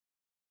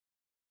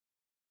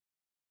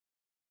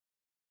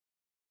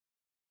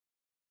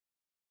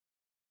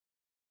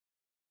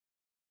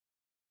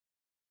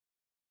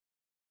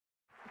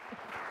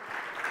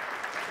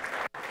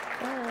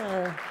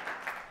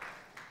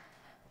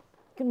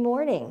Good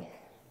morning.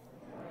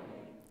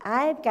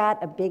 I've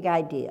got a big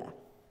idea,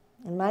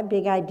 and my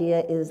big idea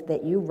is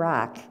that you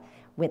rock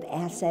with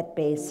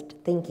asset-based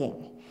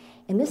thinking.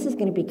 And this is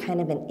going to be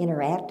kind of an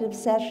interactive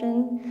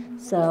session,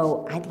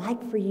 so I'd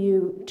like for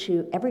you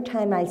to, every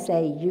time I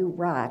say you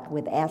rock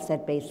with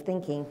asset-based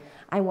thinking,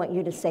 I want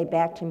you to say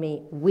back to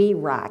me, we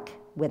rock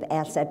with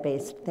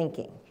asset-based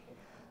thinking.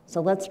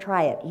 So let's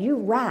try it. You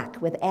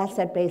rock with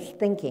asset-based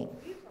thinking.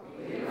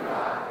 We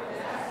rock with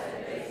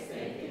asset-based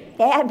thinking.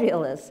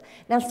 Fabulous.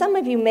 Now some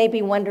of you may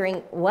be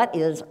wondering, what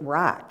is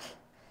ROCK?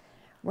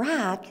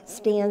 ROCK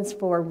stands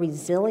for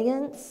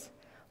resilience,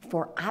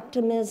 for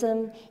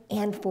optimism,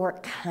 and for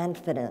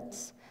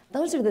confidence.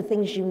 Those are the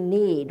things you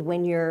need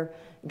when you're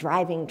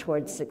driving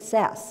towards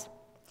success.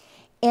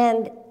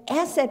 And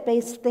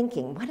asset-based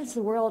thinking, what in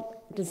the world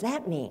does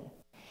that mean?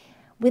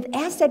 With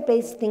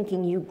asset-based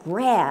thinking, you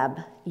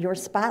grab your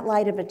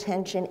spotlight of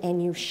attention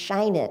and you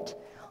shine it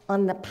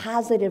on the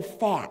positive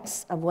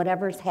facts of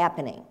whatever's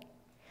happening.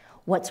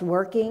 What's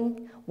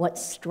working,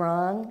 what's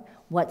strong,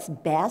 what's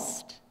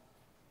best,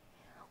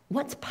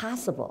 what's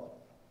possible.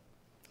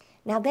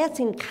 Now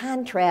that's in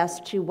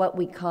contrast to what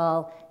we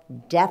call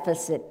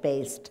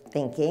deficit-based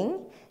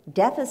thinking.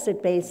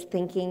 Deficit-based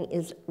thinking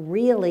is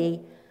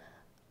really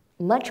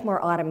much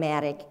more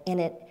automatic,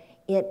 and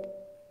it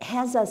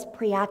has us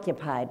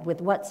preoccupied with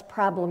what's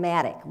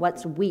problematic,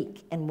 what's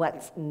weak, and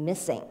what's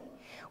missing.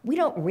 We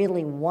don't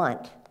really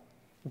want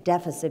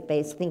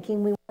deficit-based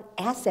thinking, we want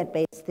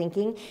asset-based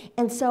thinking,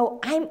 and so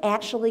I'm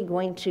actually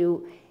going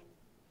to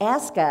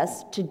ask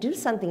us to do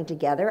something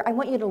together. I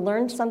want you to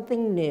learn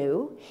something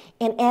new,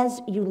 and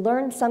as you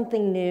learn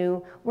something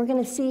new, we're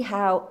going to see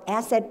how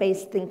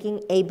asset-based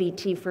thinking,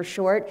 ABT for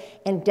short,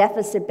 and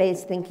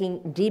deficit-based thinking,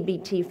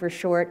 DBT for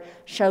short,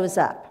 shows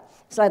up.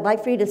 So I'd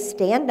like for you to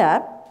stand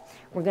up.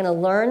 We're going to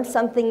learn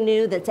something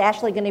new that's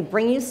actually going to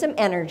bring you some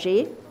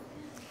energy.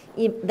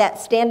 That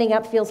standing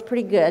up feels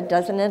pretty good,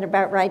 doesn't it,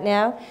 about right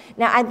now?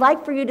 Now, I'd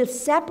like for you to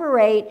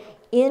separate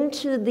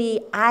into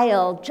the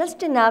aisle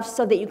just enough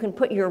so that you can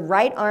put your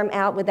right arm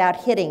out without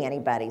hitting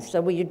anybody.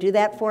 So will you do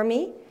that for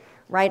me?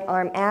 Right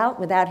arm out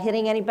without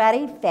hitting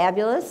anybody.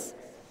 Fabulous.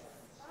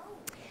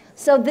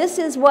 So this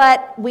is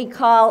what we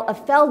call a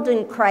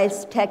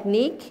Feldenkrais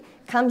technique.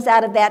 Comes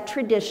out of that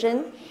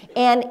tradition,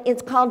 and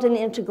it's called an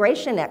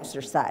integration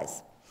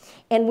exercise.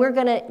 And we're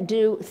going to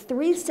do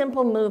 3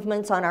 simple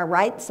movements on our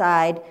right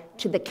side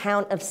to the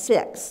count of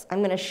 6. I'm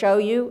going to show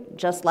you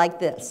just like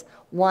this.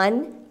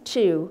 1,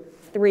 2,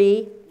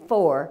 3,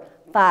 4,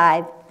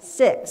 5,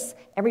 6.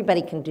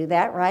 Everybody can do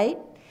that, right?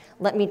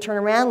 Let me turn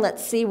around.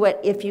 Let's see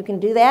if you can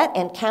do that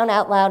and count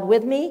out loud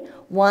with me.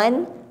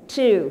 1,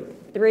 2,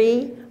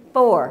 3,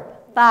 4,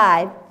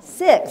 5,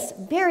 6.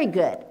 Very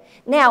good.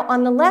 Now,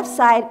 on the left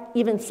side,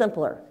 even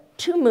simpler.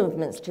 2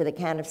 movements to the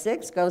count of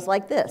 6 goes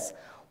like this.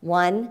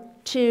 1,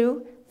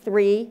 2,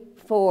 3,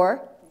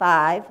 4,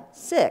 5,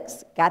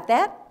 6. Got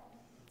that?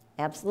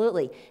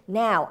 Absolutely.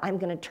 Now, I'm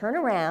going to turn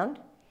around,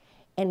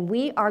 and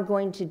we are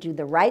going to do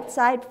the right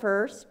side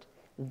first,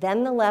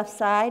 then the left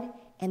side,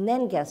 and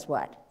then guess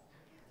what?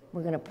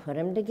 We're going to put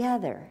them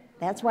together.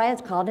 That's why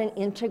it's called an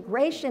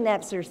integration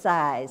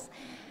exercise.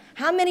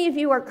 How many of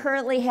you are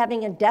currently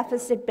having a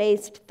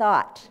deficit-based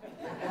thought?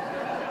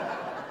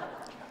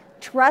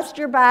 Trust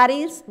your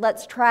bodies.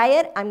 Let's try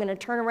it. I'm going to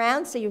turn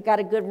around so you've got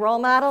a good role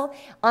model.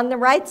 On the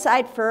right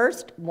side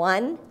first,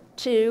 1,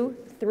 2,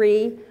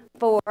 3,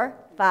 4,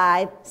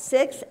 5,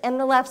 6, and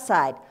the left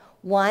side.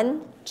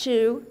 1,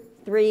 2,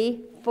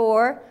 3,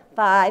 4,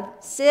 5,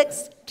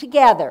 6,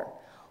 together.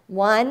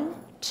 1,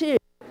 2,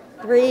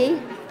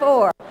 3,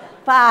 4,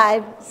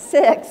 5,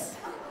 6.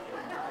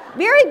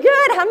 Very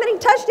good. How many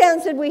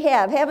touchdowns did we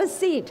have? Have a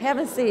seat. Have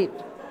a seat.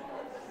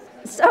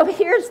 So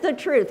here's the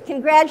truth.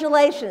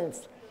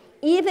 Congratulations.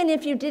 Even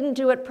if you didn't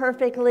do it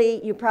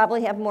perfectly, you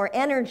probably have more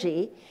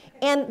energy.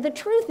 And the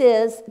truth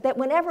is that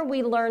whenever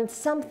we learn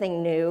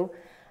something new,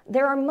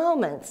 there are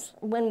moments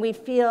when we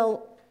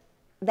feel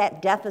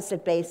that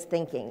deficit-based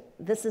thinking.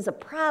 This is a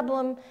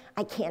problem.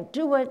 I can't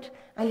do it.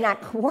 I'm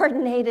not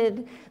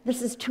coordinated.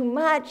 This is too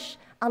much.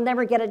 I'll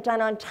never get it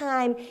done on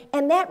time.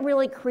 And that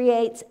really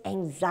creates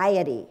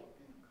anxiety.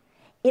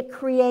 It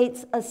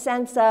creates a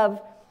sense of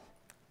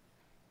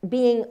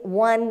being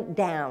one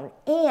down,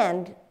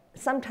 and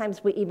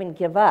sometimes we even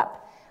give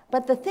up.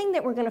 But the thing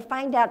that we're going to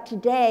find out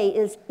today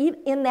is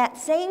in that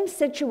same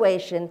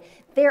situation,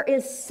 there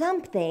is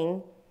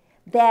something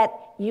that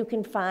you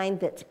can find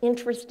that's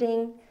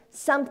interesting,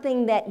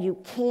 something that you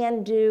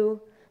can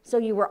do. So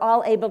you were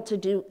all able to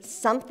do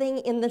something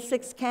in the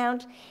 6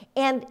 count,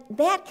 and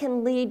that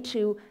can lead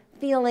to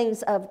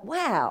feelings of,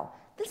 wow,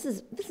 this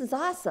is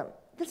awesome.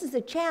 This is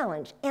a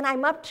challenge, and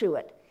I'm up to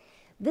it.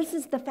 This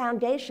is the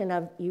foundation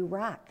of you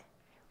rock.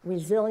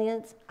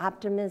 Resilience,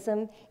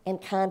 optimism,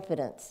 and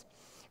confidence.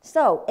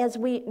 So as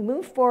we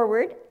move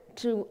forward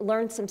to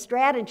learn some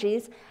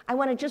strategies, I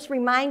want to just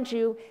remind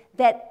you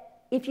that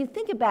if you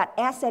think about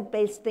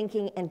asset-based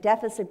thinking and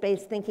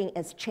deficit-based thinking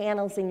as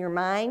channels in your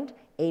mind,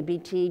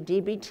 ABT,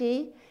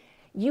 DBT,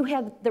 you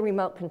have the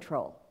remote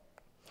control.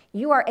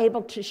 You are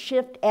able to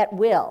shift at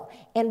will.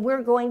 And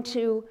we're going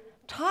to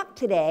talk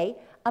today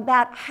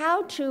about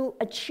how to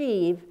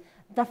achieve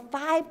the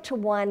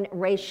 5-to-1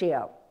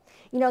 ratio.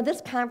 You know,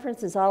 this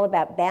conference is all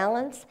about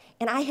balance,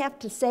 and I have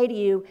to say to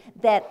you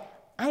that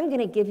I'm going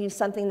to give you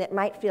something that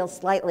might feel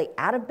slightly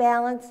out of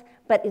balance,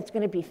 but it's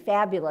going to be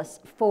fabulous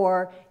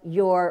for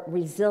your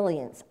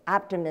resilience,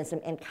 optimism,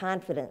 and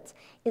confidence.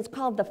 It's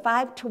called the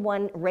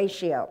 5-to-1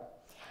 ratio.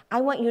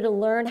 I want you to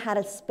learn how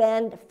to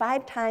spend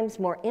 5 times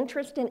more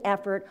interest and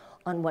effort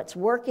on what's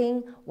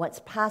working, what's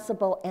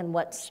possible, and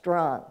what's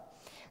strong.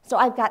 So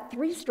I've got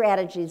 3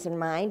 strategies in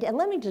mind, and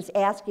let me just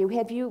ask you,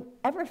 have you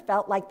ever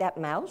felt like that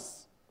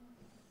mouse?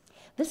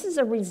 This is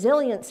a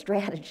resilient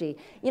strategy.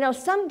 You know,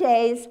 some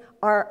days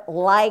are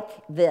like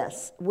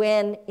this,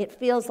 when it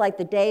feels like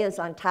the day is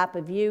on top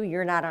of you,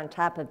 you're not on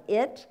top of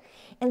it.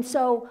 And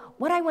so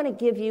what I want to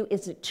give you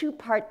is a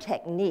 2-part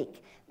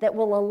technique that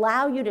will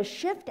allow you to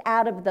shift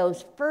out of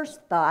those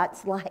first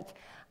thoughts, like,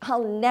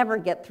 I'll never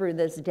get through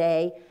this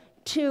day,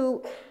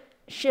 to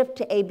shift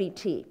to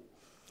ABT.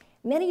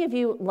 Many of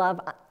you love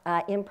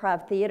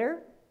improv theater.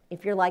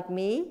 If you're like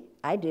me,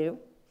 I do.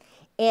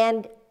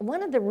 And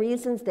one of the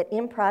reasons that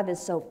improv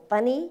is so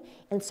funny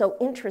and so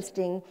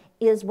interesting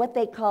is what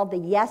they call the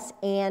yes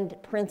and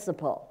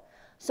principle.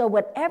 So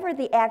whatever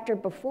the actor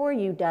before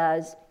you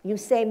does, you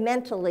say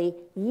mentally,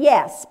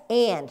 yes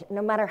and,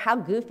 no matter how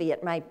goofy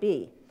it might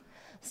be.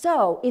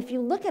 So if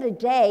you look at a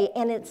day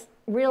and it's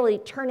really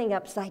turning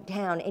upside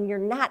down and you're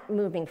not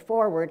moving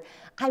forward,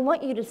 I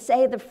want you to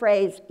say the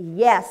phrase,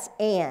 yes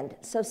and.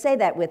 So say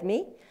that with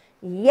me.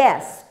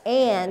 Yes,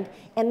 and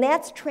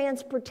that's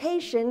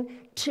transportation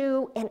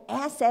to an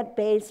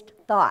asset-based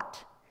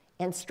thought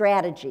and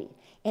strategy.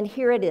 And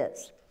here it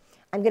is.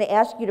 I'm going to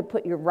ask you to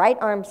put your right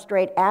arm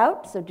straight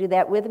out, so do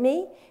that with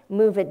me.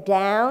 Move it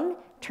down,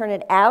 turn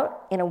it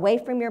out and away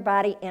from your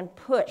body, and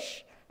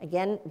push.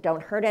 Again,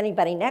 don't hurt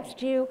anybody next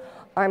to you.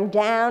 Arm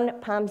down,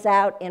 palms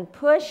out, and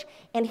push.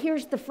 And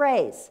here's the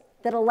phrase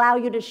that'll allow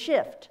you to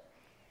shift.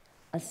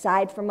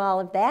 Aside from all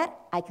of that,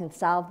 I can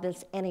solve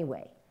this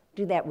anyway.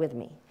 Do that with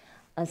me.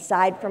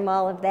 Aside from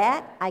all of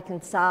that, I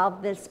can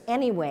solve this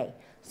anyway.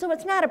 So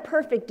it's not a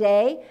perfect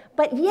day,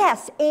 but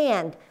yes,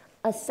 and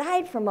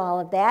aside from all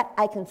of that,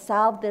 I can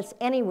solve this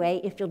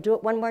anyway. If you'll do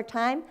it one more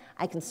time,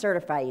 I can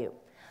certify you.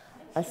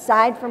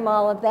 Aside from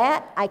all of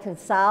that, I can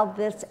solve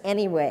this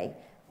anyway.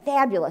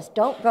 Fabulous.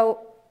 Don't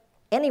go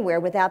anywhere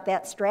without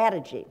that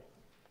strategy.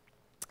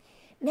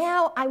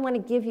 Now I want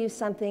to give you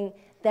something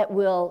that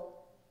will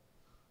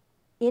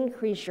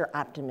increase your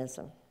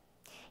optimism.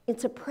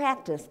 It's a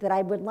practice that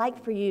I would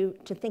like for you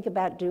to think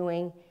about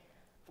doing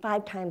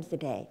 5 times a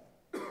day.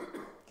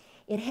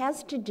 It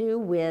has to do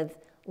with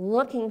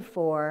looking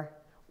for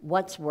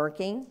what's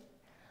working,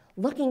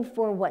 looking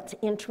for what's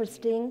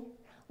interesting,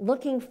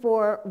 looking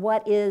for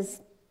what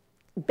is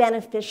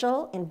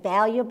beneficial and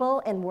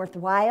valuable and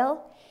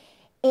worthwhile,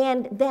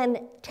 and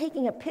then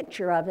taking a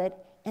picture of it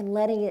and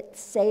letting it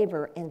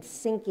savor and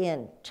sink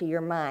in to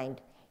your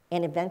mind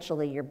and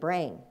eventually your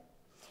brain.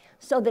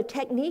 So the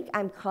technique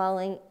I'm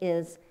calling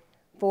is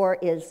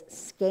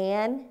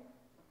scan,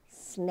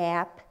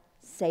 snap,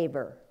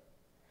 savor.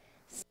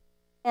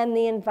 Scan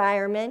the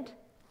environment,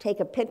 take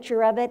a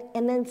picture of it,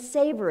 and then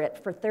savor it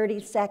for 30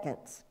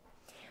 seconds.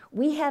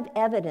 We have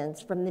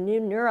evidence from the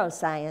new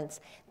neuroscience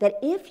that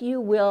if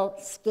you will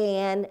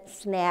scan,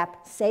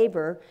 snap,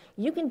 savor,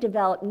 you can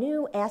develop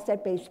new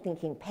asset-based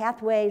thinking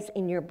pathways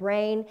in your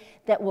brain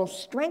that will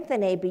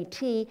strengthen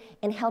ABT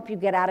and help you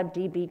get out of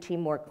DBT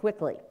more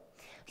quickly.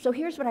 So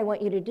here's what I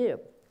want you to do.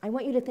 I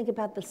want you to think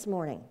about this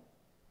morning.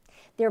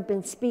 There have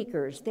been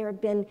speakers, there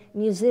have been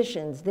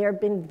musicians, there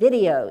have been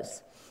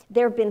videos,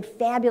 there have been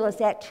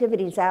fabulous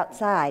activities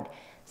outside.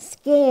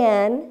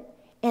 Scan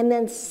and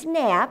then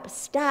snap,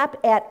 stop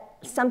at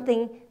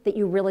something that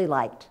you really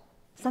liked,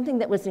 something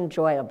that was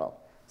enjoyable.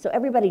 So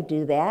everybody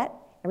do that.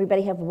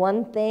 Everybody have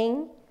one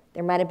thing.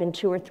 There might have been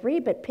 2 or 3,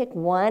 but pick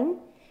one.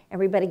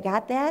 Everybody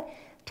got that?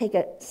 Take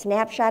a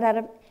snapshot out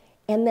of it,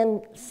 and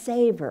then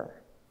savor.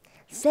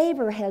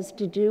 Savor has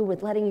to do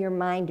with letting your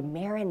mind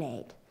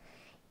marinate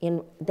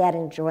in that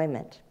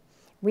enjoyment.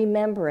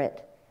 Remember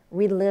it,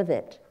 relive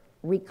it,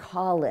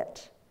 recall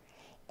it.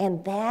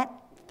 And that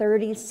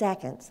 30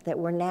 seconds that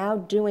we're now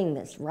doing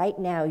this right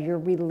now, you're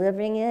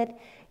reliving it,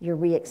 you're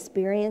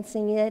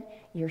re-experiencing it,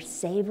 you're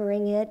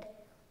savoring it,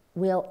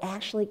 will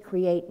actually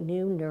create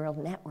new neural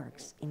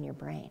networks in your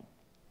brain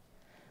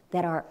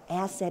that are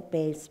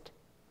asset-based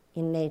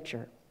in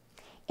nature.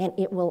 And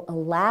it will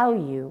allow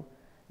you,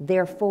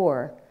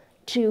 therefore,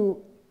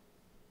 to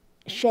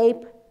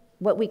shape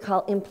what we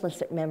call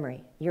implicit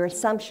memory, your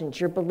assumptions,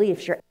 your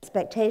beliefs, your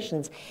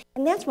expectations.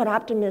 And that's what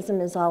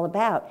optimism is all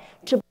about,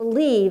 to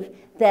believe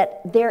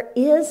that there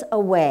is a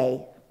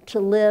way to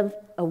live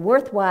a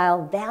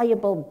worthwhile,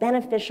 valuable,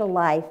 beneficial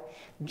life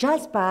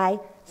just by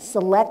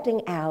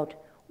selecting out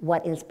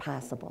what is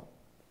possible.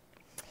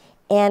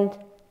 And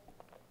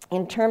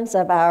in terms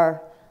of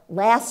our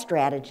last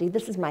strategy,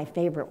 this is my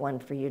favorite one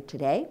for you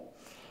today.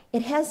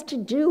 It has to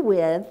do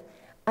with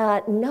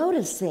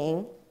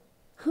noticing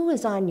Who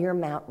is on your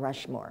Mount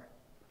Rushmore?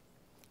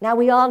 Now,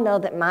 we all know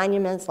that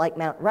monuments like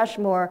Mount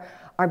Rushmore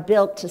are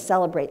built to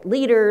celebrate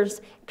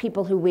leaders,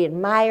 people who we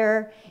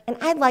admire, and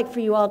I'd like for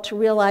you all to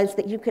realize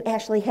that you could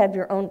actually have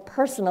your own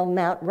personal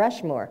Mount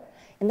Rushmore,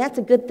 and that's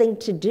a good thing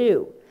to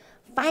do,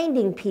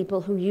 finding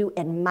people who you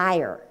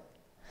admire.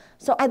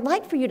 So I'd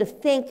like for you to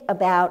think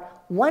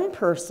about one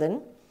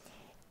person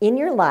in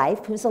your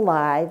life who's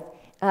alive,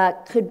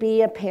 could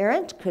be a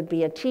parent, could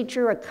be a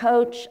teacher, a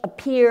coach, a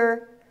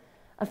peer,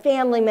 a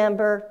family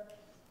member,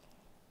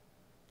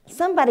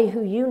 somebody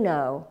who you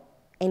know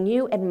and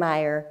you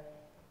admire,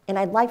 and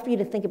I'd like for you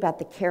to think about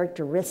the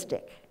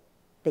characteristic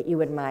that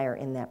you admire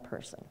in that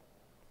person.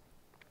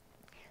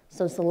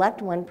 So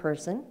select one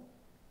person,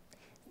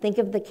 think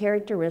of the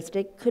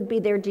characteristic, could be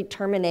their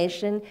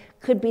determination,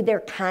 could be their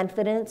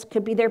confidence,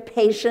 could be their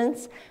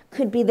patience,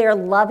 could be their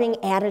loving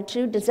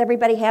attitude. Does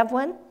everybody have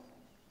one?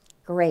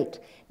 Great.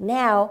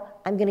 Now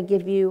I'm going to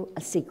give you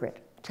a secret,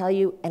 tell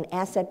you an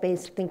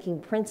asset-based thinking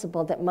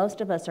principle that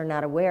most of us are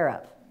not aware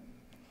of.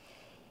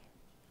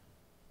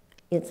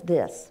 It's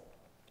this: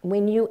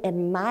 when you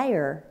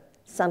admire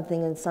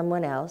something in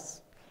someone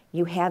else,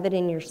 you have it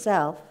in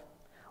yourself,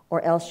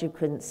 or else you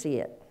couldn't see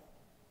it.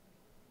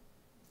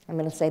 I'm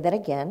going to say that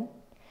again.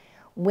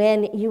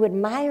 When you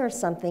admire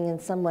something in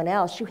someone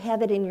else, you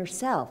have it in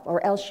yourself,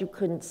 or else you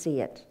couldn't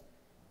see it.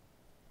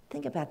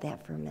 Think about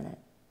that for a minute.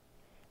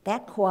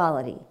 That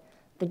quality,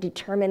 the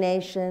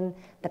determination,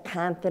 the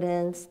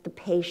confidence, the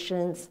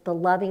patience, the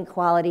loving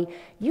quality,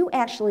 you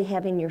actually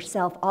have in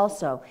yourself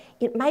also.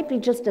 It might be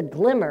just a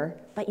glimmer,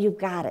 but you've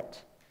got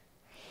it.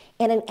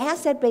 And an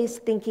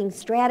asset-based thinking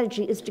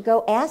strategy is to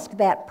go ask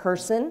that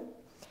person,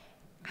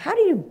 how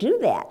do you do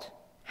that?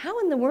 How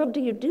in the world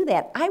do you do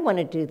that? I want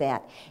to do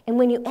that. And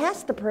when you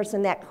ask the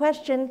person that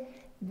question,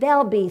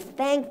 they'll be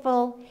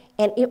thankful,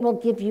 and it will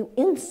give you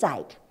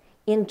insight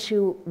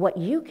into what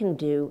you can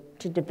do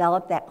to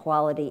develop that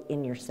quality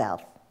in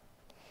yourself.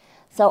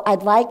 So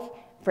I'd like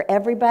for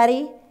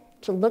everybody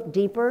to look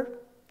deeper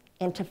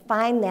and to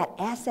find that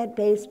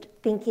asset-based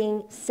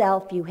thinking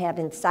self you have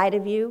inside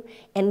of you,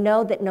 and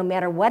know that no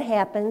matter what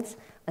happens,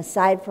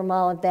 aside from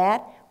all of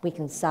that, we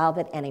can solve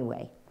it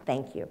anyway.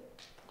 Thank you.